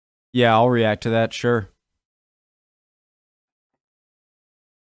Yeah, I'll react to that, sure.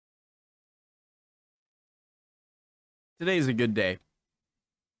 Today's a good day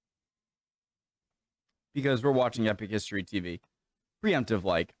because we're watching Epic History TV. Preemptive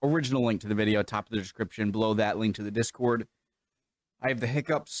like. Original link to the video, top of the description. Below that, link to the Discord. I have the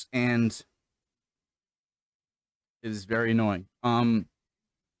hiccups, and it is very annoying.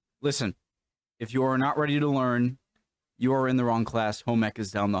 Listen, if you are not ready to learn, you are in the wrong class. Home ec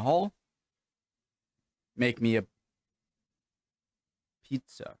is down the hall. Make me a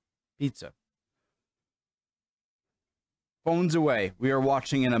pizza. Phones away. We are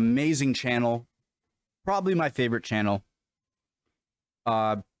watching an amazing channel. Probably my favorite channel.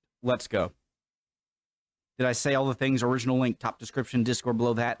 Let's go. Did I say all the things? Original link, top description, Discord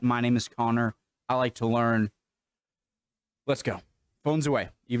below that. My name is Connor. I like to learn. Let's go. Phones away.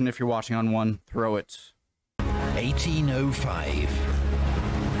 Even if you're watching on one, throw it.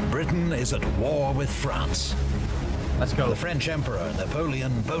 1805. Britain is at war with France. Let's go. The French Emperor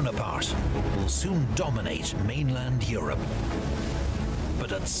Napoleon Bonaparte will soon dominate mainland Europe.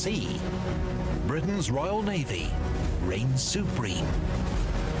 But at sea, Britain's Royal Navy reigns supreme.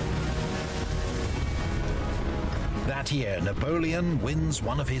 That year, Napoleon wins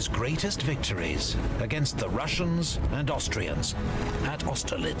one of his greatest victories against the Russians and Austrians at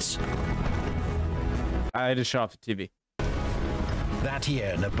Austerlitz. I had to shut off the TV. That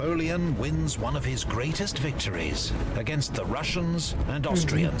year, Napoleon wins one of his greatest victories against the Russians and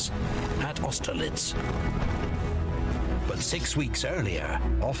Austrians at Austerlitz. But 6 weeks earlier,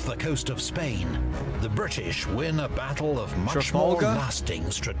 off the coast of Spain, the British win a battle of much more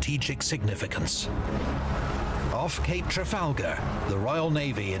lasting strategic significance. Off Cape Trafalgar, the Royal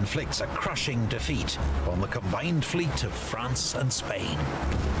Navy inflicts a crushing defeat on the combined fleet of France and Spain.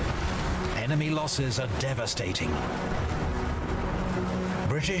 Enemy losses are devastating.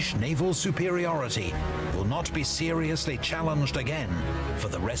 British naval superiority will not be seriously challenged again for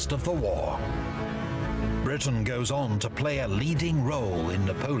the rest of the war. Britain goes on to play a leading role in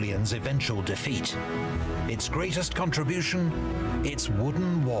Napoleon's eventual defeat. Its greatest contribution, its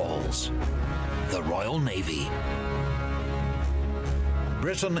wooden walls. The Royal Navy.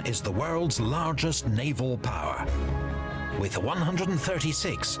 Britain is the world's largest naval power, with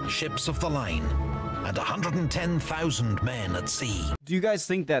 136 ships of the line and 110,000 men at sea. Do you guys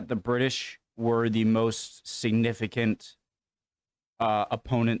think that the British were the most significant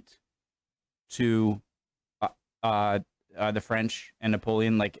opponent to the French and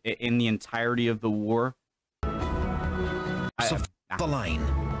Napoleon, like in the entirety of the war? Of the line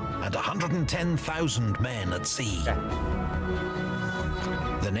and 110,000 men at sea.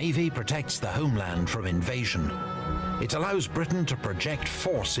 The Navy protects the homeland from invasion. It allows Britain to project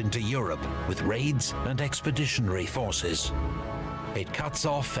force into Europe with raids and expeditionary forces. It cuts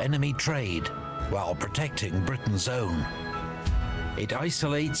off enemy trade while protecting Britain's own. It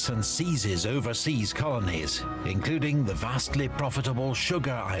isolates and seizes overseas colonies, including the vastly profitable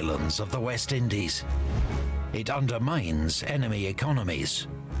sugar islands of the West Indies. It undermines enemy economies,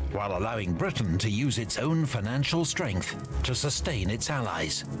 while allowing Britain to use its own financial strength to sustain its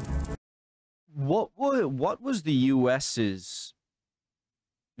allies. What was the U.S.'s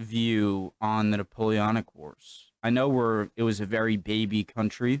view on the Napoleonic Wars? I know it was a very baby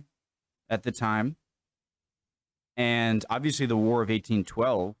country at the time, and obviously the War of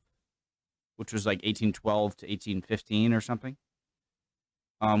 1812, which was like 1812 to 1815 or something,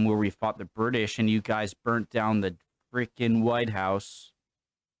 where we fought the British, and you guys burnt down the freaking White House.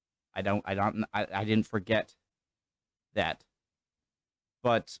 I didn't forget that.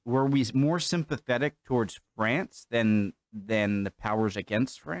 But were we more sympathetic towards France than the powers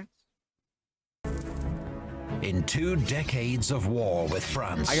against France? In 2 decades of war with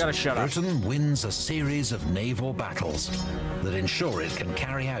France, I gotta shut up. Britain wins a series of naval battles that ensure it can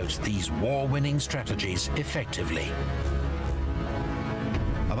carry out these war-winning strategies effectively.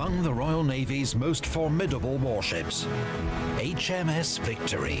 Among the Royal Navy's most formidable warships, HMS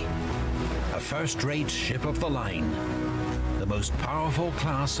Victory, a first-rate ship of the line, the most powerful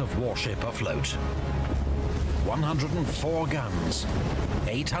class of warship afloat. 104 guns,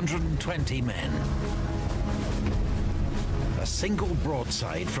 820 men. A single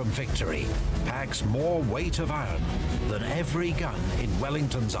broadside from Victory packs more weight of iron than every gun in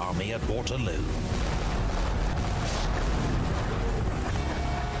Wellington's army at Waterloo.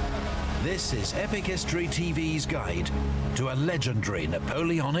 This is Epic History TV's guide to a legendary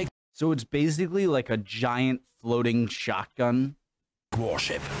Napoleonic So it's basically like a giant floating shotgun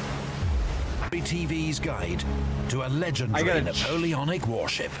warship. TV's guide to a legendary Napoleonic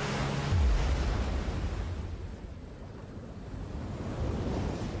warship.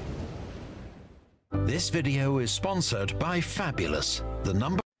 This video is sponsored by Fabulous, the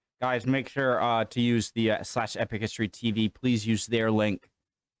number... Guys, make sure to use the /EpicHistoryTV. Please use their link.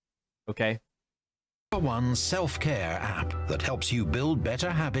 Okay? #1 self-care app that helps you build better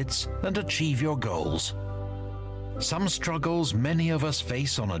habits and achieve your goals. Some struggles many of us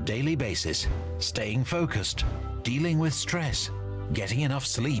face on a daily basis: staying focused, dealing with stress, getting enough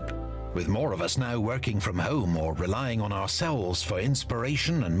sleep. With more of us now working from home or relying on ourselves for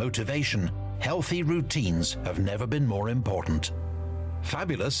inspiration and motivation, healthy routines have never been more important.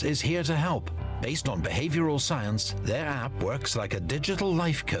 Fabulous is here to help. Based on behavioral science, their app works like a digital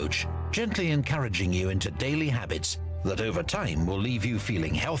life coach, gently encouraging you into daily habits that over time will leave you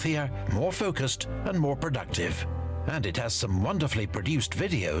feeling healthier, more focused, and more productive. And it has some wonderfully produced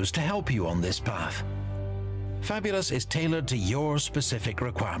videos to help you on this path. Fabulous is tailored to your specific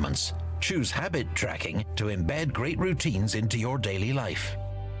requirements. Choose habit tracking to embed great routines into your daily life,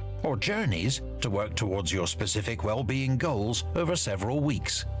 or journeys to work towards your specific well-being goals over several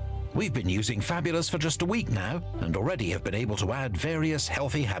weeks. We've been using Fabulous for just a week now and already have been able to add various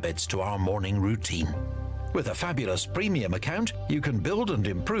healthy habits to our morning routine. With a Fabulous Premium account, you can build and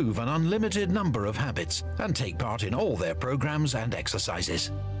improve an unlimited number of habits and take part in all their programs and exercises.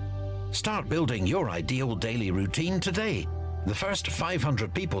 Start building your ideal daily routine today. The first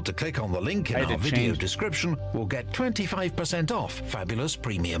 500 people to click on the link in our video description will get 25% off Fabulous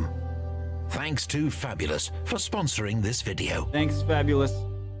Premium. Thanks to Fabulous for sponsoring this video. Thanks, Fabulous.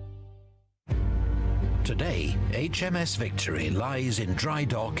 Today, HMS Victory lies in dry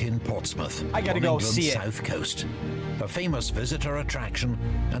dock in Portsmouth, I gotta on go England's see it. south coast, a famous visitor attraction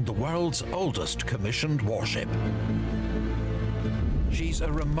and the world's oldest commissioned warship. She's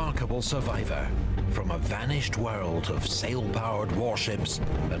a remarkable survivor from a vanished world of sail-powered warships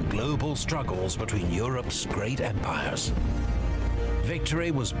and global struggles between Europe's great empires.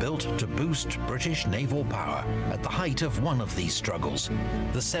 Victory was built to boost British naval power at the height of one of these struggles,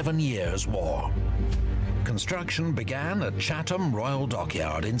 the 7 Years' War. Construction began at Chatham Royal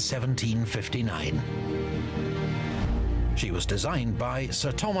Dockyard in 1759. She was designed by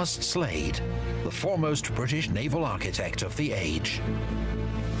Sir Thomas Slade, the foremost British naval architect of the age.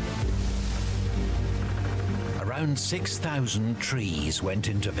 Around 6,000 trees went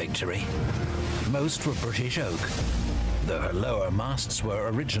into Victory. Most were British oak, though her lower masts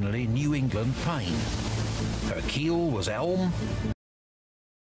were originally New England pine. Her keel was elm.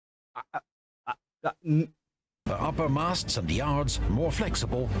 The upper masts and yards more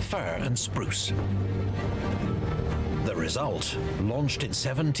flexible, fir and spruce. The result, launched in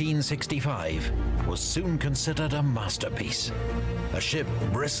 1765, was soon considered a masterpiece. A ship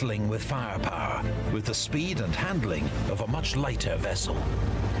bristling with firepower, with the speed and handling of a much lighter vessel.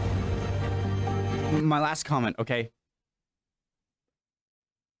 My last comment, okay?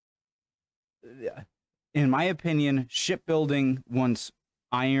 In my opinion, shipbuilding, once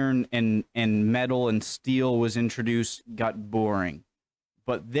iron and metal and steel was introduced, got boring.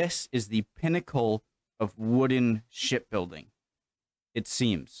 But this is the pinnacle of wooden shipbuilding, it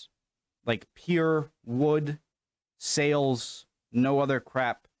seems. Like pure wood, sails, no other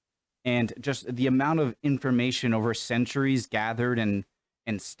crap, and just the amount of information over centuries gathered and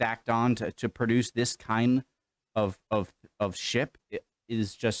stacked on to produce this kind of ship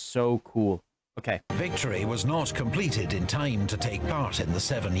is just so cool. Okay. Victory was not completed in time to take part in the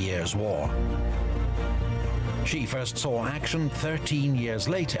 7 Years' War. She first saw action 13 years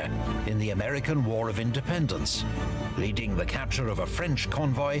later in the American War of Independence, leading the capture of a French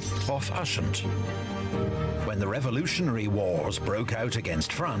convoy off Ushant. When the Revolutionary Wars broke out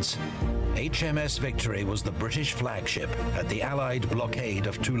against France, HMS Victory was the British flagship at the Allied blockade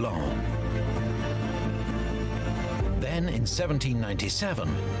of Toulon. Then, in 1797,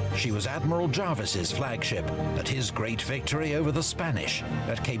 she was Admiral Jarvis's flagship at his great victory over the Spanish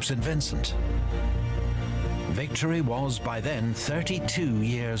at Cape St. Vincent. Victory was by then 32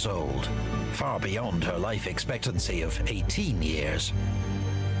 years old, far beyond her life expectancy of 18 years.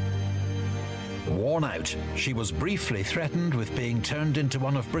 Worn out, she was briefly threatened with being turned into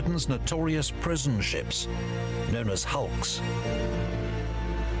one of Britain's notorious prison ships, known as hulks.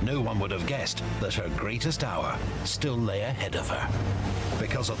 No one would have guessed that her greatest hour still lay ahead of her.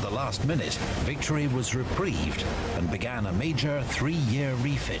 Because at the last minute, Victory was reprieved and began a major 3-year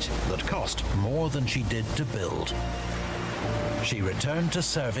refit that cost more than she did to build. She returned to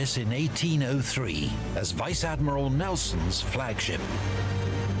service in 1803 as Vice Admiral Nelson's flagship.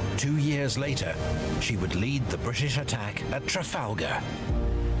 2 years later, she would lead the British attack at Trafalgar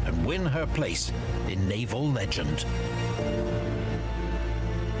and win her place in naval legend.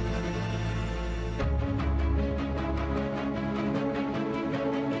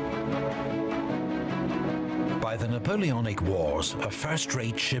 By the Napoleonic Wars, a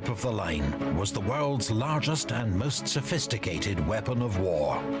first-rate ship of the line was the world's largest and most sophisticated weapon of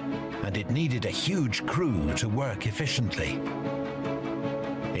war, and it needed a huge crew to work efficiently.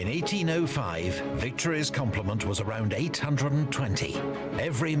 In 1805, Victory's complement was around 820,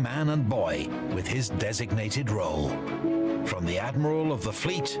 every man and boy with his designated role. From the admiral of the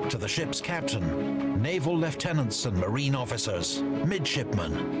fleet to the ship's captain, naval lieutenants and marine officers,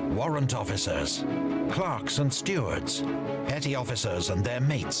 midshipmen, warrant officers, clerks and stewards, petty officers and their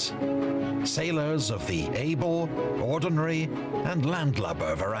mates, sailors of the able, ordinary and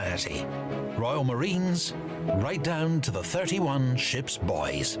landlubber variety, Royal Marines, right down to the 31 ship's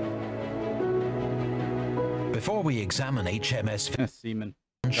boys. Before we examine HMS Seaman.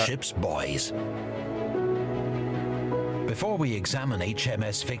 ship's boys. Before we examine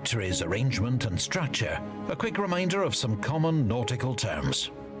HMS Victory's arrangement and structure, a quick reminder of some common nautical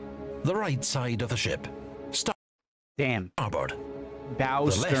terms. The right side of the ship, starboard. Bow,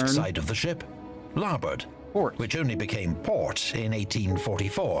 the stern. left side of the ship, larboard, Port. which only became port in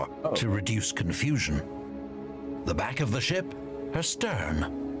 1844 to reduce confusion. The back of the ship, her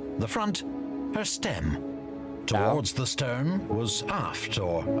stern. The front, her stem. Towards the stern was aft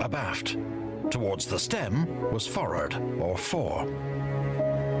or abaft. Towards the stem was forward or fore.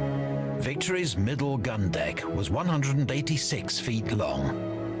 Victory's middle gun deck was 186 feet long.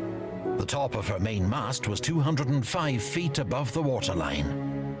 The top of her main mast was 205 feet above the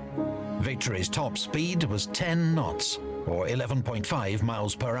waterline. Victory's top speed was 10 knots, or 11.5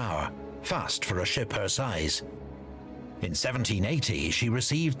 miles per hour, fast for a ship her size. In 1780, she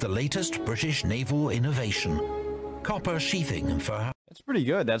received the latest British naval innovation, copper sheathing for her. That's pretty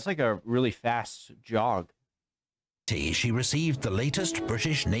good. That's like a really fast jog. She received the latest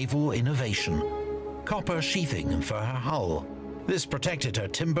British naval innovation, copper sheathing for her hull. This protected her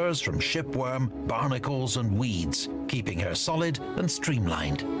timbers from shipworm, barnacles and weeds, keeping her solid and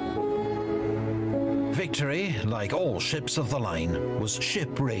streamlined. Victory, like all ships of the line, was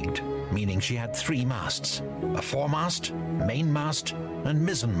ship-rigged, meaning she had 3 masts, a foremast, mainmast and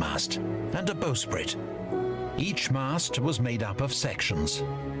mizzenmast, and a bowsprit. Each mast was made up of sections.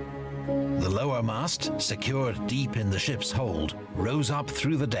 The lower mast, secured deep in the ship's hold, rose up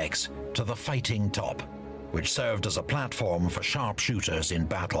through the decks to the fighting top, which served as a platform for sharpshooters in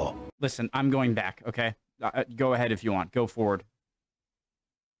battle. Listen, I'm going back, okay? Go ahead if you want. Go forward.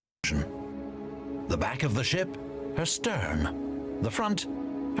 The back of the ship, her stern. The front,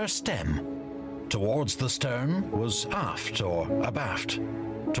 her stem. Towards the stern was aft or abaft.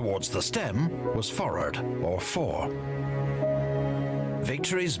 Towards the stem was forward or fore.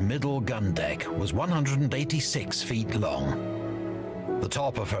 Victory's middle gun deck was 186 feet long. The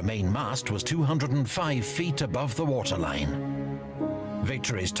top of her main mast was 205 feet above the waterline.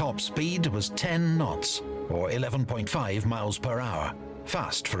 Victory's top speed was 10 knots, or 11.5 miles per hour,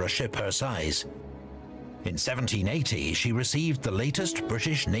 fast for a ship her size. In 1780, she received the latest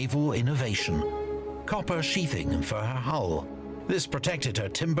British naval innovation, copper sheathing for her hull. This protected her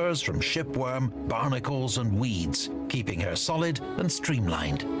timbers from shipworm, barnacles and weeds, keeping her solid and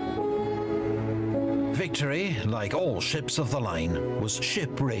streamlined. Victory, like all ships of the line, was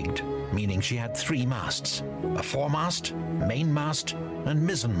ship-rigged, meaning she had 3 masts, a foremast, mainmast and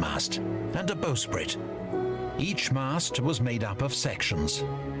mizzenmast, and a bowsprit. Each mast was made up of sections.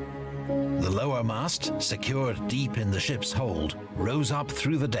 The lower mast, secured deep in the ship's hold, rose up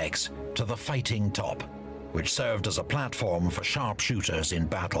through the decks to the fighting top, which served as a platform for sharpshooters in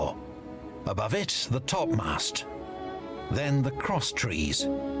battle. Above it, the topmast. Then the cross trees,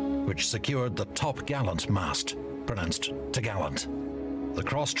 which secured the top gallant mast, pronounced t'gallant. The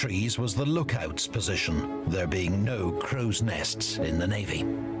cross trees was the lookout's position, there being no crow's nests in the Navy.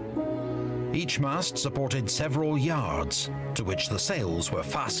 Each mast supported several yards, to which the sails were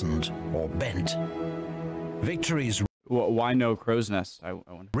fastened or bent. Victory's Why no crow's nest? I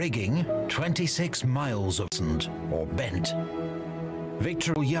wonder. rigging, 26 miles of fastened or bent.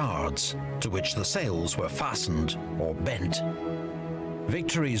 Victory yards, to which the sails were fastened or bent.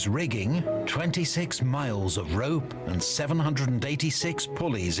 Victory's rigging, 26 miles of rope and 786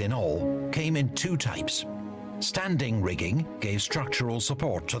 pulleys in all, came in 2 types. Standing rigging gave structural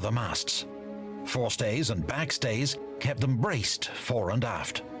support to the masts. Forestays and backstays kept them braced fore and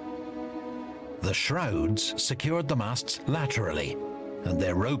aft. The shrouds secured the masts laterally, and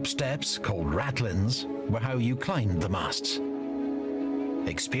their rope steps, called ratlins, were how you climbed the masts.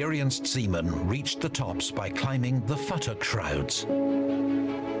 Experienced seamen reached the tops by climbing the futtock shrouds.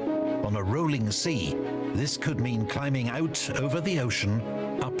 On a rolling sea, this could mean climbing out over the ocean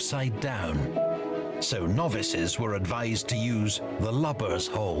upside down. So novices were advised to use the lubber's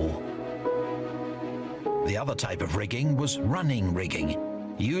hole. The other type of rigging was running rigging,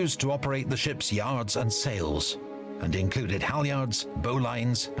 used to operate the ship's yards and sails, and included halyards,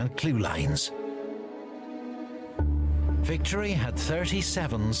 bowlines and clewlines. Victory had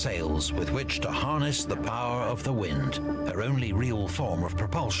 37 sails with which to harness the power of the wind, their only real form of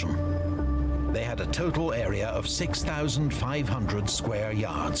propulsion. They had a total area of 6,500 square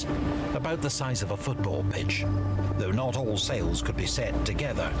yards, about the size of a football pitch, though not all sails could be set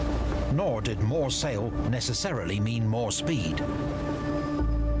together, nor did more sail necessarily mean more speed.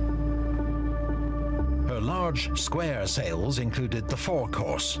 Her large square sails included the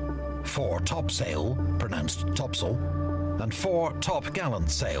forecourse, fore topsail, pronounced topsail, and fore top-gallant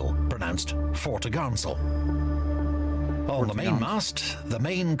sail, pronounced fore-to-garnsail. On the mainmast, the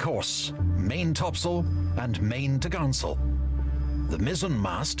main course, main topsail, and main to-garnsail. The mizzen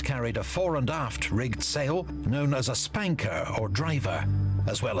mast carried a fore and aft rigged sail known as a spanker or driver,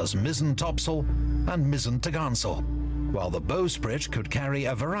 as well as mizzen topsail and mizzen to-garnsail, while the bowsprit could carry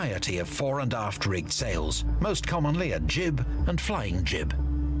a variety of fore and aft rigged sails, most commonly a jib and flying jib.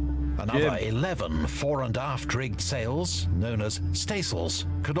 Another 11 fore and aft rigged sails, known as staysails,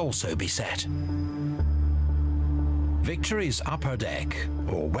 could also be set. Victory's upper deck,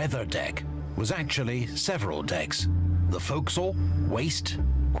 or weather deck, was actually several decks: the forecastle, waist,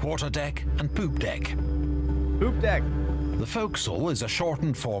 quarterdeck and poop deck. Poop deck. The forecastle is a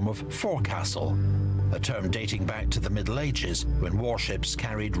shortened form of forecastle, a term dating back to the Middle Ages when warships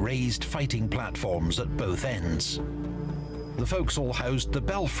carried raised fighting platforms at both ends. The forecastle housed the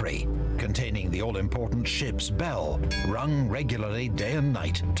belfry, containing the all-important ship's bell, rung regularly day and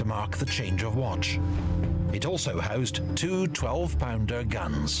night to mark the change of watch. It also housed two 12-pounder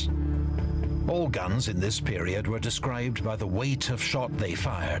guns. All guns in this period were described by the weight of shot they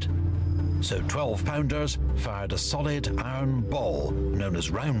fired. So 12-pounders fired a solid iron ball, known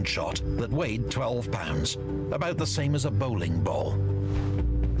as round shot, that weighed 12 pounds, about the same as a bowling ball.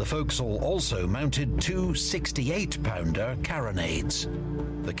 The forecastle also mounted two 68-pounder carronades.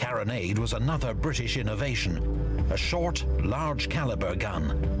 The carronade was another British innovation, a short, large-caliber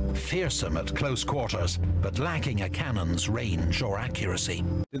gun, fearsome at close quarters, but lacking a cannon's range or accuracy.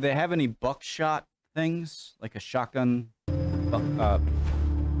 Did they have any buckshot things, like a shotgun? The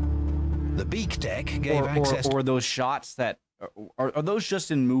beak deck gave access or those shots that... Are those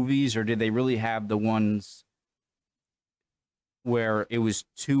just in movies, or did they really have the ones where it was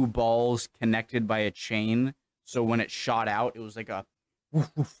two balls connected by a chain, so when it shot out, it was like a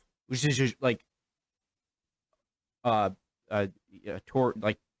woof, woof, which is just like to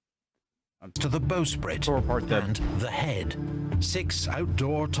the bowsprit and the head. 6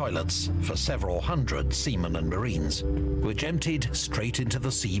 outdoor toilets for several hundred seamen and marines, which emptied straight into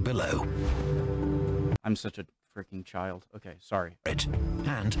the sea below. I'm such a freaking child. Okay, sorry.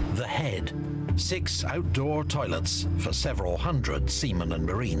 And the head. 6 outdoor toilets for several hundred seamen and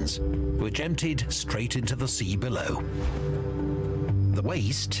marines, which emptied straight into the sea below. The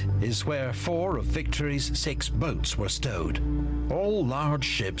waist is where 4 of Victory's 6 boats were stowed. All large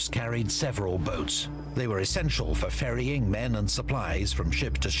ships carried several boats. They were essential for ferrying men and supplies from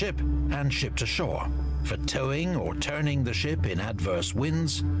ship to ship and ship to shore, for towing or turning the ship in adverse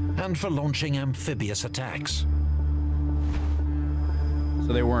winds, and for launching amphibious attacks.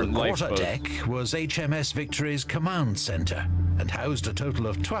 So they weren't The lifeboats. quarterdeck was HMS Victory's command center and housed a total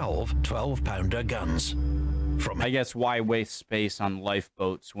of 12 12-pounder guns. I guess why waste space on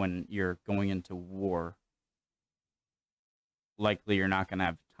lifeboats when you're going into war? Likely you're not going to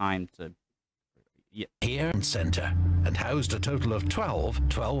have time to... Here center and housed a total of 12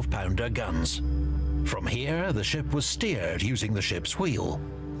 12-pounder guns. From here, the ship was steered using the ship's wheel.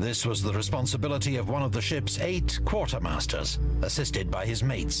 This was the responsibility of one of the ship's 8 quartermasters, assisted by his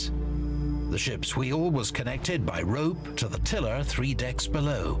mates. The ship's wheel was connected by rope to the tiller 3 decks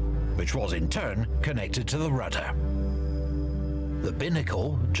below, which was in turn connected to the rudder. The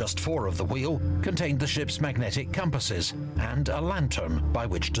binnacle, just 4 of the wheel, contained the ship's magnetic compasses and a lantern by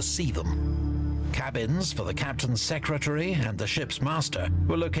which to see them. Cabins for the captain's secretary and the ship's master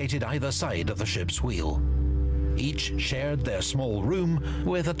were located either side of the ship's wheel. Each shared their small room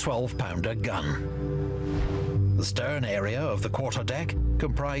with a 12-pounder gun. The stern area of the quarterdeck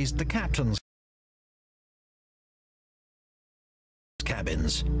comprised the captain's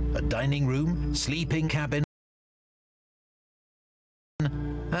cabins, a dining room, sleeping cabin,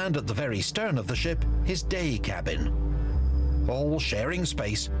 and at the very stern of the ship, his day cabin, all sharing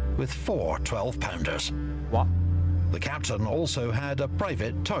space with 4 12-pounders. What? The captain also had a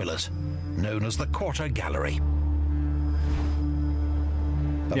private toilet, known as the quarter gallery.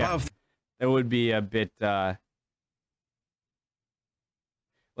 Above, it would be a bit,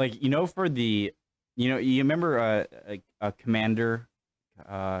 like, you know, for the You know, you remember a Commander?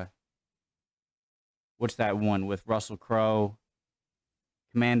 What's that one with Russell Crowe?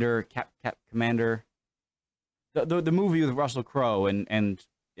 Commander, Commander. The movie with Russell Crowe and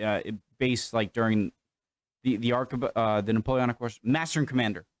it based like during the arc of the Napoleonic Wars, Master and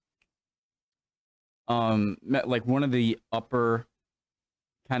Commander. Like one of the upper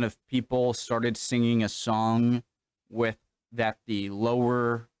kind of people started singing a song with that the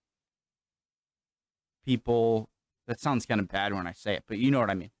lower people, that sounds kind of bad when I say it, but you know what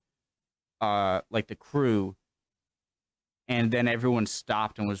I mean. Like the crew, and then everyone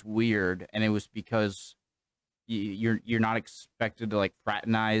stopped and was weird, and it was because you're not expected to like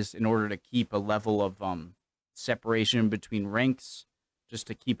fraternize in order to keep a level of separation between ranks, just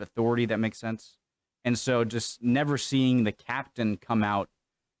to keep authority. That makes sense. And so just never seeing the captain come out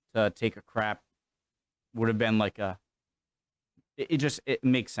to take a crap would have been like a, it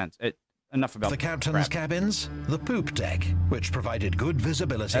makes sense. Enough about the captain's cabins, the poop deck, which provided good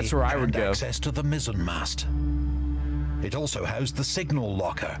visibility. That's where I would go. Access to the mizzenmast. It also housed the signal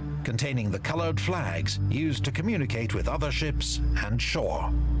locker, containing the colored flags used to communicate with other ships and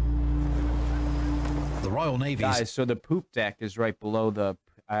shore. The Royal Navy's... Guys, so the poop deck is right below the...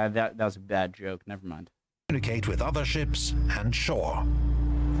 that was a bad joke. Never mind. ...communicate with other ships and shore.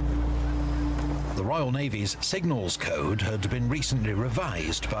 The Royal Navy's signals code had been recently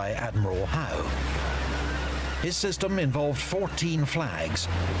revised by Admiral Howe. His system involved 14 flags,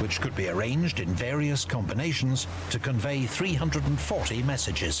 which could be arranged in various combinations to convey 340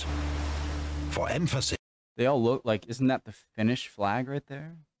 messages. For emphasis... They all look like... Isn't that the Finnish flag right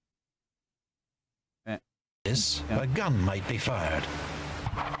there? A gun might be fired.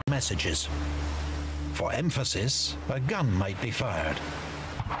 Messages. For emphasis, a gun might be fired.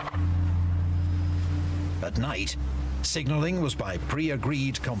 At night, signaling was by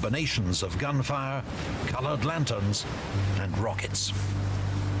pre-agreed combinations of gunfire, colored lanterns, and rockets.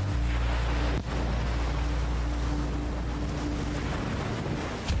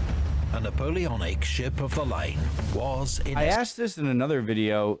 A Napoleonic ship of the line was in... I asked this in another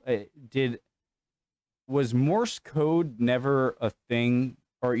video. Was Morse code never a thing?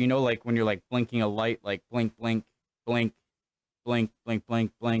 Or, you know, like when you're like blinking a light, like blink, blink, blink, blink, blink,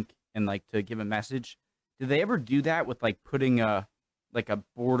 blink, blink, and like to give a message. Did they ever do that with like putting a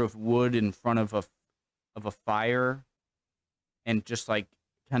board of wood in front of a fire and just like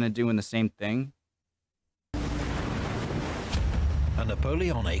kind of doing the same thing? A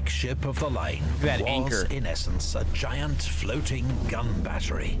Napoleonic ship of the line That was, anchor. in essence, a giant floating gun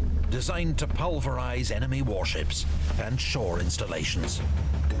battery designed to pulverize enemy warships and shore installations.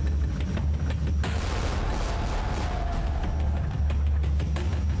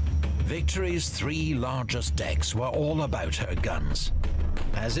 Victory's 3 largest decks were all about her guns,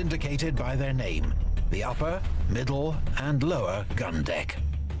 as indicated by their name, the upper, middle, and lower gun deck.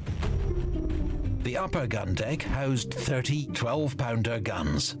 The upper gun deck housed 30 12-pounder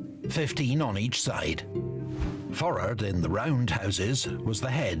guns, 15 on each side. Forward in the round houses was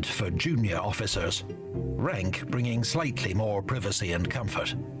the head for junior officers, rank bringing slightly more privacy and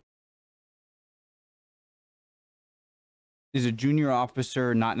comfort. Is a junior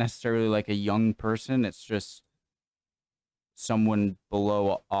officer not necessarily like a young person? It's just someone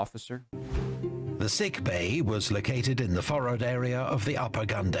below an officer? The sick bay was located in the forward area of the upper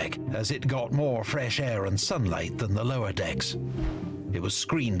gun deck, as it got more fresh air and sunlight than the lower decks. It was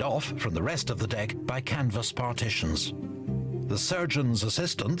screened off from the rest of the deck by canvas partitions. The surgeon's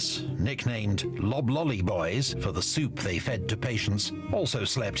assistants, nicknamed Loblolly Boys for the soup they fed to patients, also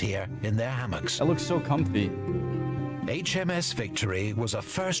slept here in their hammocks. That looks so comfy. HMS Victory was a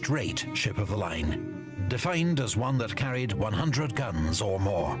first-rate ship of the line, defined as one that carried 100 guns or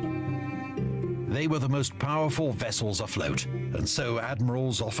more. They were the most powerful vessels afloat, and so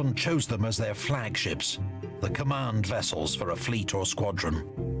admirals often chose them as their flagships, the command vessels for a fleet or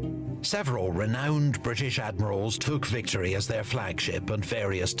squadron. Several renowned British admirals took Victory as their flagship at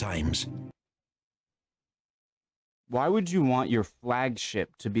various times. Why would you want your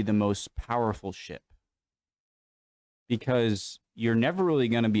flagship to be the most powerful ship? Because you're never really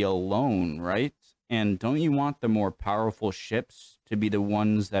going to be alone, right? And don't you want the more powerful ships to be the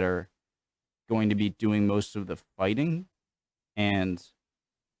ones that are going to be doing most of the fighting? And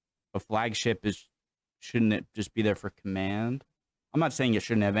a flagship shouldn't it just be there for command? I'm not saying it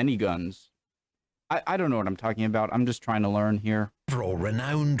shouldn't have any guns. I don't know what I'm talking about. I'm just trying to learn here. Several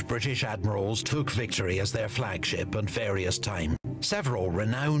renowned British admirals took Victory as their flagship at various times. Several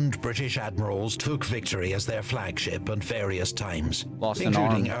renowned British admirals took Victory as their flagship at various times, Lost an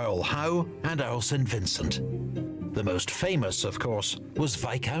including arm. Earl Howe and Earl St. Vincent. The most famous, of course, was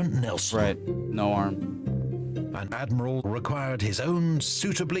Viscount Nelson. Right, no arm. An admiral required his own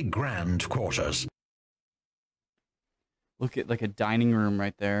suitably grand quarters. Look at like a dining room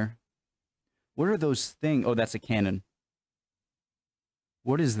right there. What are those things? Oh, that's a cannon.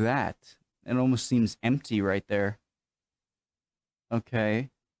 What is that? It almost seems empty right there. Okay.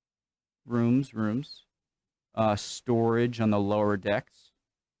 Rooms. Storage on the lower decks.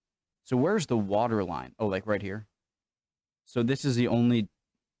 So where's the water line? Oh, like right here. So this is the only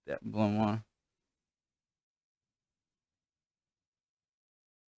blown water.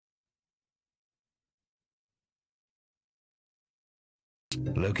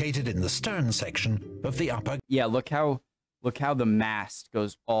 Located in the stern section of the upper... Yeah, look how the mast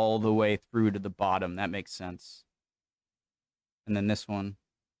goes all the way through to the bottom. That makes sense. And then this one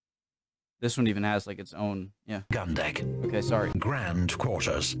even has like its own, yeah. Gun deck. Okay, sorry. Grand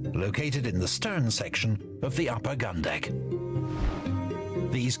quarters, located in the stern section of the upper gun deck.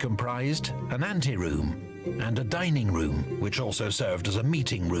 These comprised an anteroom and a dining room, which also served as a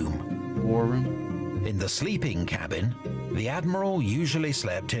meeting room. War room. In the sleeping cabin, the Admiral usually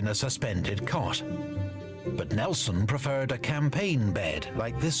slept in a suspended cot. But Nelson preferred a campaign bed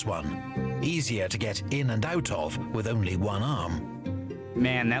like this one, easier to get in and out of with only one arm.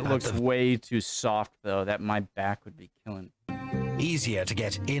 Man, that looks way too soft, though. That my back would be killing. Easier to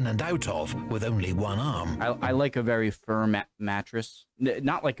get in and out of with only one arm. I like a very firm mattress.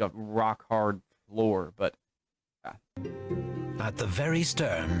 Not like a rock-hard floor, but... At the very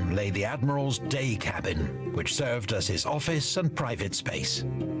stern lay the Admiral's day cabin, which served as his office and private space.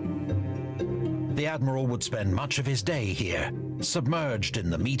 The Admiral would spend much of his day here, submerged in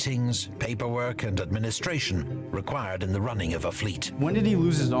the meetings, paperwork and administration required in the running of a fleet. When did he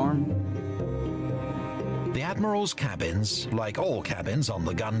lose his arm? The Admiral's cabins, like all cabins on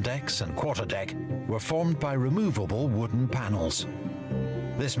the gun decks and quarterdeck, were formed by removable wooden panels.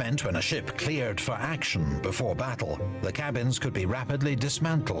 This meant when a ship cleared for action before battle, the cabins could be rapidly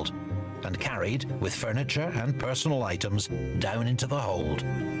dismantled and carried with furniture and personal items down into the hold.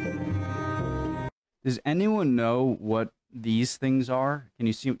 Does anyone know what these things are? Can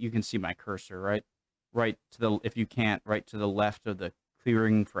you see? You can see my cursor, right? Right to the, if you can't, right to the left of the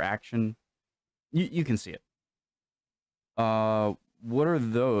clearing for action. You can see it. What are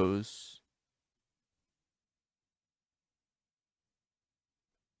those?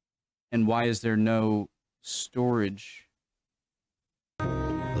 And why is there no storage?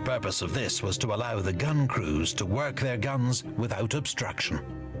 The purpose of this was to allow the gun crews to work their guns without obstruction.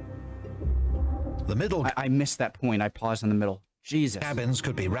 The middle... I missed that point. I paused in the middle. Jesus. Cabins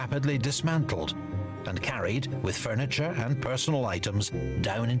could be rapidly dismantled and carried with furniture and personal items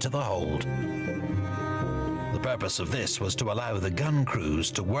down into the hold. The purpose of this was to allow the gun crews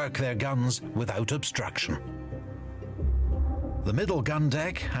to work their guns without obstruction. The middle gun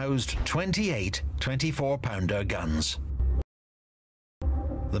deck housed 28 24-pounder guns.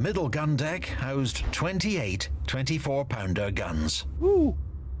 The middle gun deck housed 28 24-pounder guns. Woo!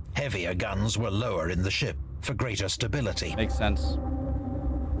 Heavier guns were lower in the ship for greater stability. Makes sense.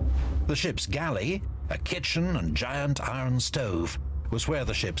 The ship's galley, a kitchen and giant iron stove, was where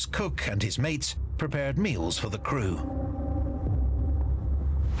the ship's cook and his mates prepared meals for the crew.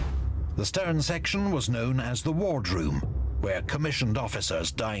 The stern section was known as the wardroom, where commissioned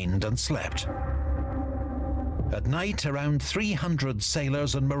officers dined and slept. At night, around 300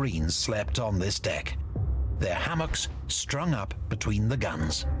 sailors and marines slept on this deck, their hammocks strung up between the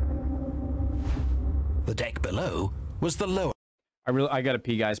guns. The deck below was the lower... I gotta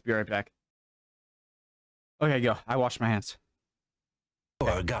pee, guys. Be right back. Okay, go. I washed my hands.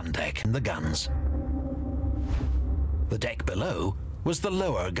 Lower gun deck and the guns. The deck below was the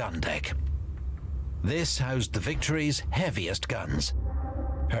lower gun deck. This housed the Victory's heaviest guns,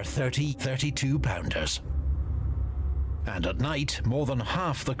 her 30 32-pounders. And at night, more than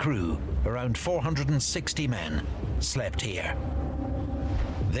half the crew, around 460 men, slept here.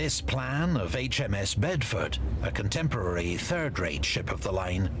 This plan of HMS Bedford, a contemporary third-rate ship of the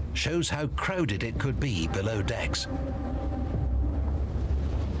line, shows how crowded it could be below decks.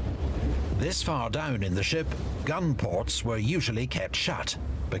 This far down in the ship, gun ports were usually kept shut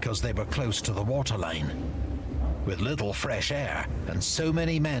because they were close to the waterline. With little fresh air and so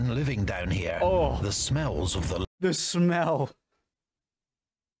many men living down here, the smells of the smell.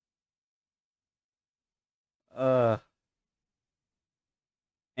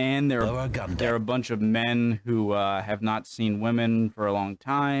 And there are a bunch of men who have not seen women for a long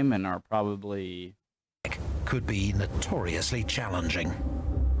time and are probably... could be notoriously challenging.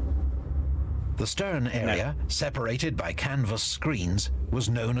 The stern area, separated by canvas screens, was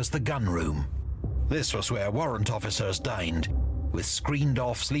known as the gun room. This was where warrant officers dined, with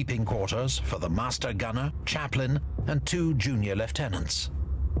screened-off sleeping quarters for the master gunner, chaplain, and 2 junior lieutenants.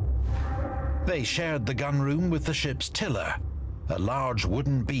 They shared the gunroom with the ship's tiller, a large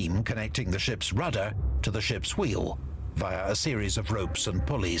wooden beam connecting the ship's rudder to the ship's wheel via a series of ropes and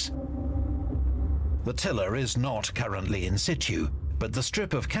pulleys. The tiller is not currently in situ, but the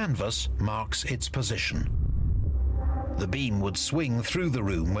strip of canvas marks its position. The beam would swing through the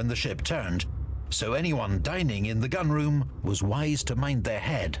room when the ship turned, so anyone dining in the gunroom was wise to mind their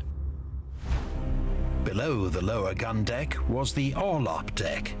head. Below the lower gun deck was the orlop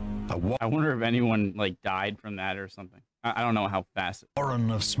deck. I wonder if anyone like died from that or something. I don't know how fast.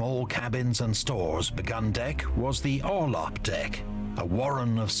 Warren of small cabins and stores. The gun deck was the orlop deck, a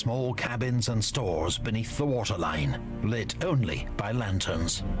warren of small cabins and stores beneath the waterline, lit only by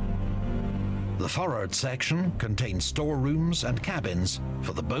lanterns. The forward section contained storerooms and cabins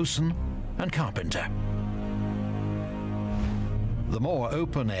for the boatswain and carpenter. The more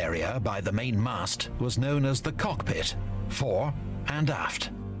open area by the main mast was known as the cockpit, fore and aft.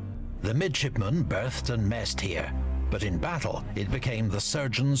 The midshipmen berthed and messed here, but in battle it became the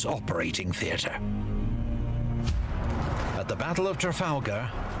surgeon's operating theatre. At the Battle of Trafalgar,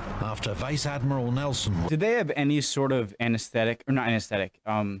 after Vice Admiral Nelson... Did they have any sort of anesthetic, or not anesthetic,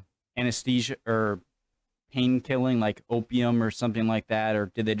 anesthesia or pain killing, like opium or something like that, or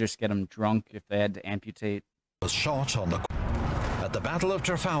did they just get them drunk if they had to amputate? Was shot on the... At the Battle of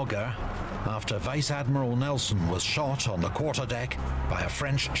Trafalgar, after Vice Admiral Nelson was shot on the quarterdeck by a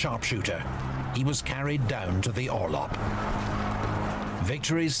French sharpshooter, he was carried down to the orlop.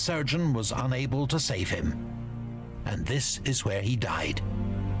 Victory's surgeon was unable to save him, and this is where he died.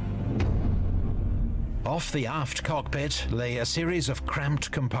 Off the aft cockpit lay a series of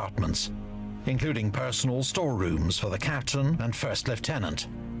cramped compartments, including personal storerooms for the captain and first lieutenant,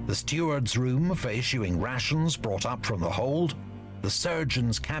 the steward's room for issuing rations brought up from the hold, the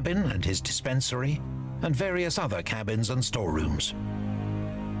surgeon's cabin and his dispensary, and various other cabins and storerooms.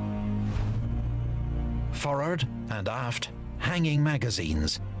 Forward and aft, hanging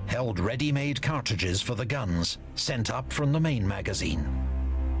magazines held ready-made cartridges for the guns sent up from the main magazine.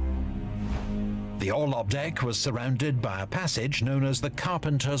 The orlop deck was surrounded by a passage known as the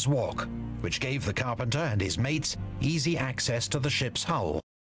Carpenter's Walk, which gave the carpenter and his mates easy access to the ship's hull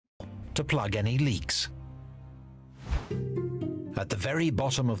to plug any leaks. At the very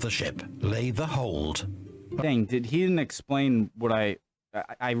bottom of the ship lay the hold. Dang, he didn't explain what I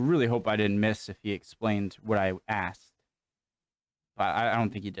really hope I didn't miss if he explained what I asked. But I don't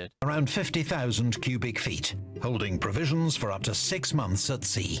think he did. Around 50,000 cubic feet, holding provisions for up to 6 months at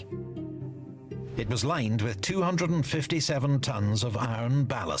sea. It was lined with 257 tons of iron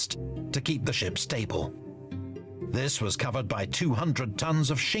ballast to keep the ship stable. This was covered by 200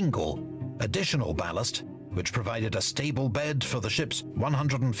 tons of shingle, additional ballast, which provided a stable bed for the ship's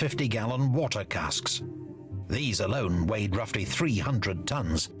 150-gallon water casks. These alone weighed roughly 300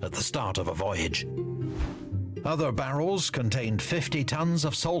 tons at the start of a voyage. Other barrels contained 50 tons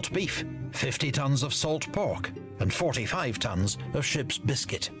of salt beef, 50 tons of salt pork, and 45 tons of ship's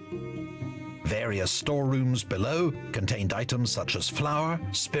biscuit. Various storerooms below contained items such as flour,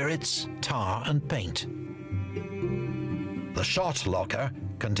 spirits, tar, and paint. The shot locker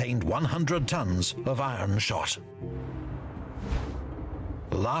contained 100 tons of iron shot.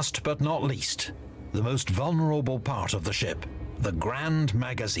 Last but not least, the most vulnerable part of the ship, the Grand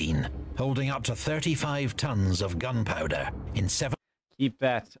Magazine, holding up to 35 tons of gunpowder in Keep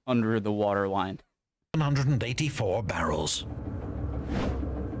that under the waterline. 784 barrels.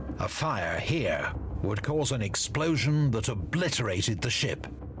 A fire here would cause an explosion that obliterated the ship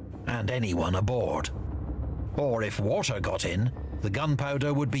and anyone aboard. Or if water got in, the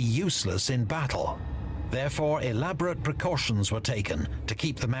gunpowder would be useless in battle. Therefore, elaborate precautions were taken to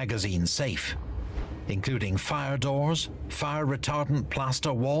keep the magazine safe, including fire doors, fire-retardant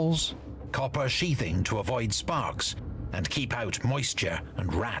plaster walls, copper sheathing to avoid sparks and keep out moisture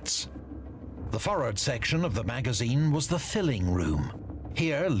and rats. The forward section of the magazine was the filling room.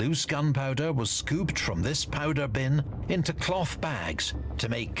 Here, loose gunpowder was scooped from this powder bin into cloth bags to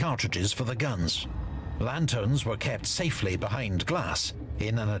make cartridges for the guns. Lanterns were kept safely behind glass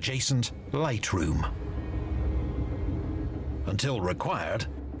in an adjacent light room. Until required,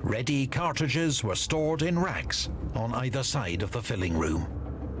 ready cartridges were stored in racks on either side of the filling room.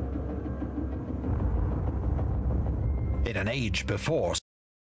 In an age before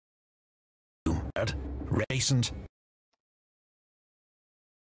recent.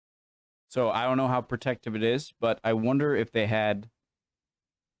 So I don't know how protective it is, but I wonder if they had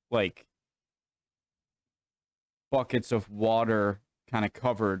like buckets of water kind of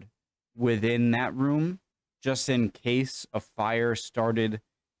covered within that room, just in case a fire started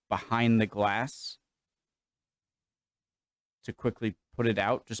behind the glass, to quickly put it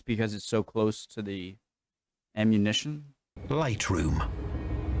out, just because it's so close to the ammunition. Light room.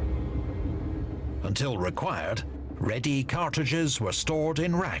 Until required, ready cartridges were stored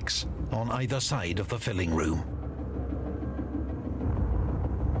in racks on either side of the filling room.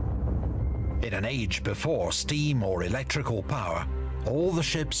 In an age before steam or electrical power, all the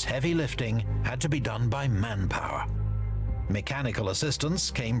ship's heavy lifting had to be done by manpower. Mechanical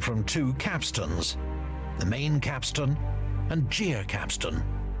assistance came from two capstans, the main capstan and jeer capstan.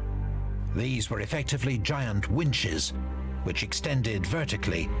 These were effectively giant winches, which extended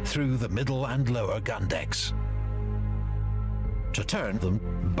vertically through the middle and lower gun decks. To turn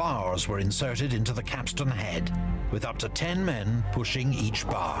them, bars were inserted into the capstan head, with up to 10 men pushing each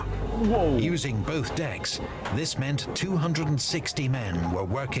bar. Whoa. Using both decks, this meant 260 men were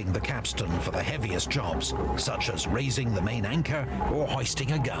working the capstan for the heaviest jobs, such as raising the main anchor or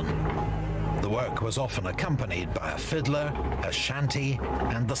hoisting a gun. The work was often accompanied by a fiddler, a shanty,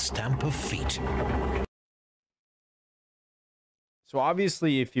 and the stamp of feet. So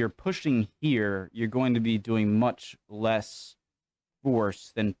obviously, if you're pushing here, you're going to be doing much less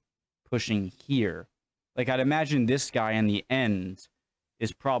force than pushing here. Like, I'd imagine this guy on the end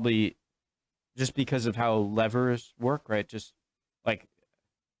is probably, just because of how levers work, right? Just, like,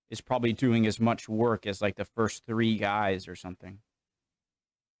 is probably doing as much work as, like, the first three guys or something.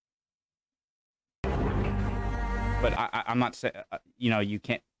 But I'm not saying, you know, you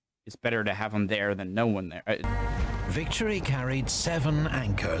can't, it's better to have them there than no one there. Victory carried 7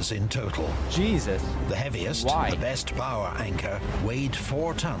 anchors in total. Jesus. The heaviest, Why? the best bower anchor, weighed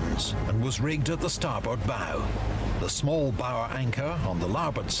 4 tons and was rigged at the starboard bow. The small bower anchor on the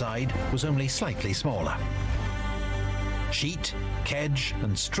larboard side was only slightly smaller. Sheet, kedge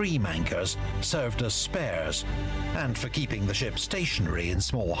and stream anchors served as spares and for keeping the ship stationary in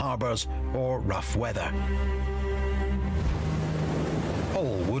small harbours or rough weather.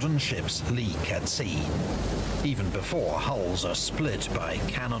 All wooden ships leak at sea, even before hulls are split by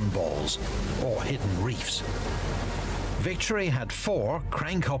cannonballs or hidden reefs. Victory had 4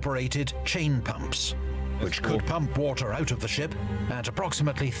 crank-operated chain pumps, which could pump water out of the ship at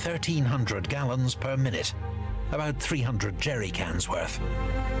approximately 1,300 gallons per minute, about 300 jerry cans worth.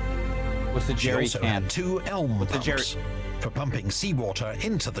 What's the jerry She also can? had 2 elm What's pumps the jerry? for pumping seawater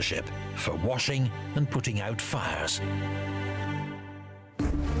into the ship for washing and putting out fires.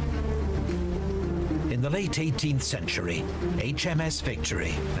 In the late 18th century, HMS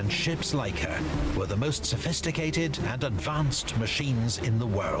Victory and ships like her were the most sophisticated and advanced machines in the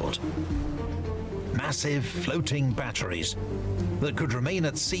world. Massive floating batteries that could remain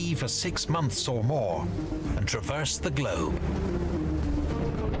at sea for 6 months or more and traverse the globe.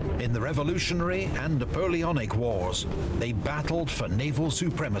 In the Revolutionary and Napoleonic Wars, they battled for naval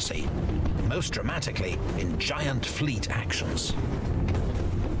supremacy, most dramatically in giant fleet actions.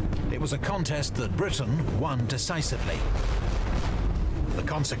 It was a contest that Britain won decisively. The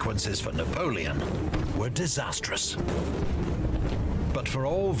consequences for Napoleon were disastrous. But for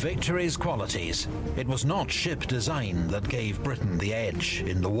all Victory's qualities, it was not ship design that gave Britain the edge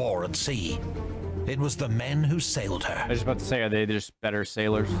in the war at sea. It was the men who sailed her. I was about to say, are they just better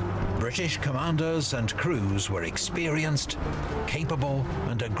sailors? British commanders and crews were experienced, capable,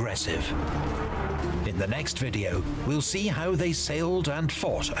 and aggressive. In the next video, we'll see how they sailed and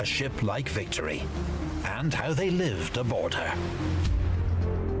fought a ship like Victory, and how they lived aboard her.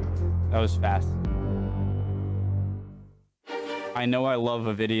 That was fast. I know I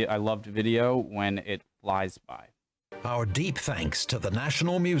loved video when it flies by. Our deep thanks to the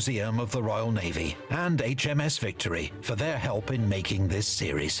National Museum of the Royal Navy and HMS Victory for their help in making this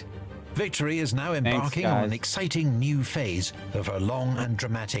series. Victory is now embarking on an exciting new phase of her long and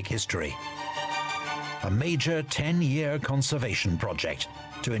dramatic history. A major 10-year conservation project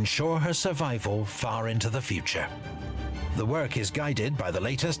to ensure her survival far into the future. The work is guided by the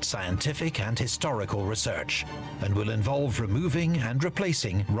latest scientific and historical research and will involve removing and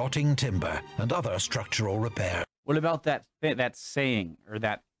replacing rotting timber and other structural repair. What about that saying or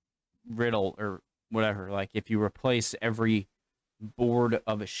that riddle or whatever? Like, if you replace every board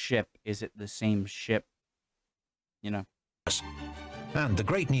of a ship, is it the same ship? You know? And the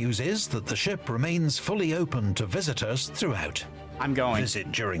great news is that the ship remains fully open to visitors throughout. I'm going.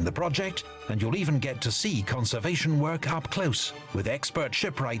 Visit during the project, and you'll even get to see conservation work up close, with expert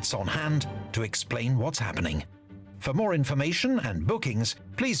shipwrights on hand to explain what's happening. For more information and bookings,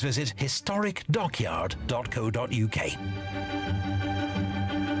 please visit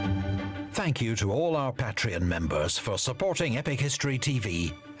historicdockyard.co.uk. Thank you to all our Patreon members for supporting Epic History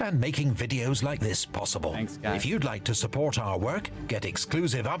TV and making videos like this possible. Thanks, guys. If you'd like to support our work, get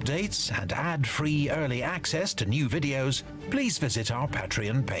exclusive updates and ad-free early access to new videos, please visit our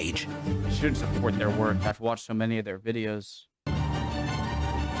Patreon page. You should support their work. I've watched so many of their videos.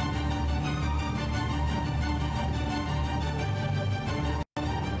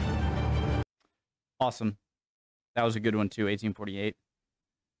 Awesome. That was a good one too, 1848.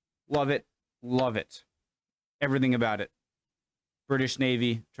 Love it. Love it. Everything about it. British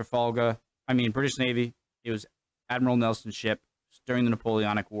Navy, Trafalgar. British Navy. It was Admiral Nelson's ship during the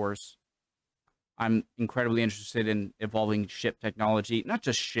Napoleonic Wars. I'm incredibly interested in evolving ship technology. Not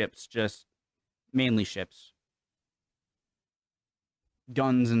just ships, just mainly ships.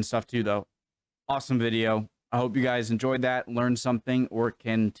 Guns and stuff too, though. Awesome video. I hope you guys enjoyed that, learned something, or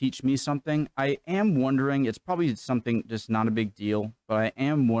can teach me something. I am wondering, it's probably something just not a big deal, but I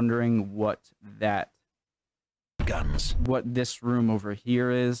am wondering what this room over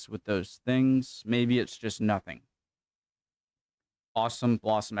here is with those things. Maybe it's just nothing. Awesome,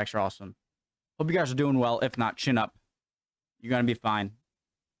 blossom, extra awesome. Hope you guys are doing well. If not, chin up. You're going to be fine.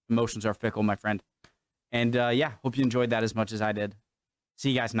 Emotions are fickle, my friend. And yeah, hope you enjoyed that as much as I did.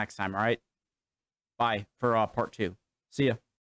 See you guys next time, all right? Bye for part 2. See ya.